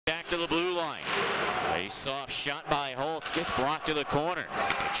to the blue line. A soft shot by Holtz gets blocked to the corner.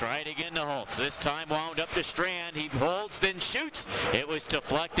 Try it again to Holtz. This time wound up to Strand. He holds, then shoots. It was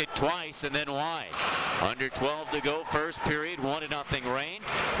deflected twice and then wide. Under 12 to go, first period, 1-0 Reign.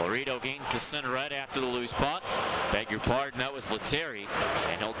 Laredo gains the center right after the loose puck. Beg your pardon, that was Lettieri,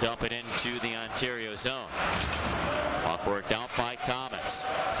 and he'll dump it into the Ontario zone. Puck worked out by Thomas.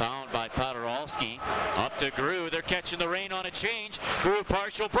 Found by Podorowski. Up to Groulx. They're catching the Reign on a change. Groulx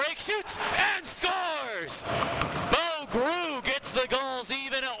partial break, shoots, and scores! Bo Groulx gets the Gulls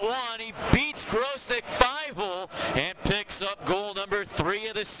even at 1. He beats Grosnick 5-hole and picks up goal number 3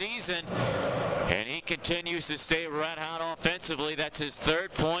 of the season. And he continues to stay red hot offensively. That's his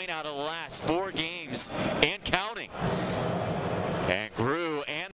 3rd point out of the last 4 games and counting. And Groulx